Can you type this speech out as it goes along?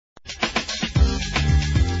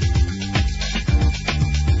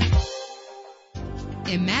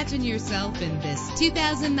Imagine yourself in this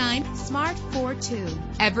 2009 Smart Fortwo.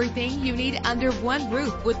 Everything you need under one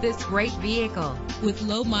roof with this great vehicle. With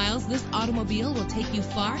low miles, this automobile will take you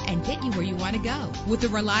far and get you where you want to go. With a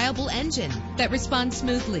reliable engine that responds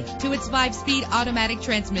smoothly to its 5-speed automatic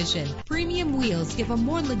transmission. Premium wheels give a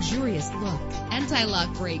more luxurious look.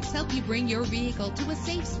 Anti-lock brakes help you bring your vehicle to a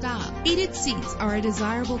safe stop. Heated seats are a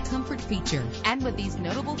desirable comfort feature. And with these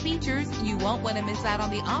notable features, you won't want to miss out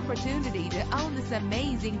on the opportunity to own this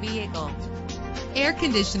amazing vehicle. Air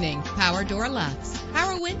conditioning, power door locks,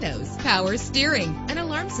 power windows, power steering, an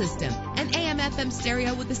alarm system, an AM/FM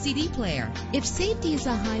stereo with a CD player. If safety is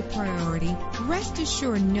a high priority, rest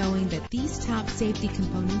assured knowing that these top safety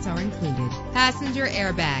components are included. Passenger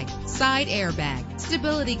airbag, side airbag,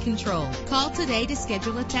 stability control. Call today to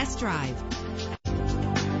schedule a test drive.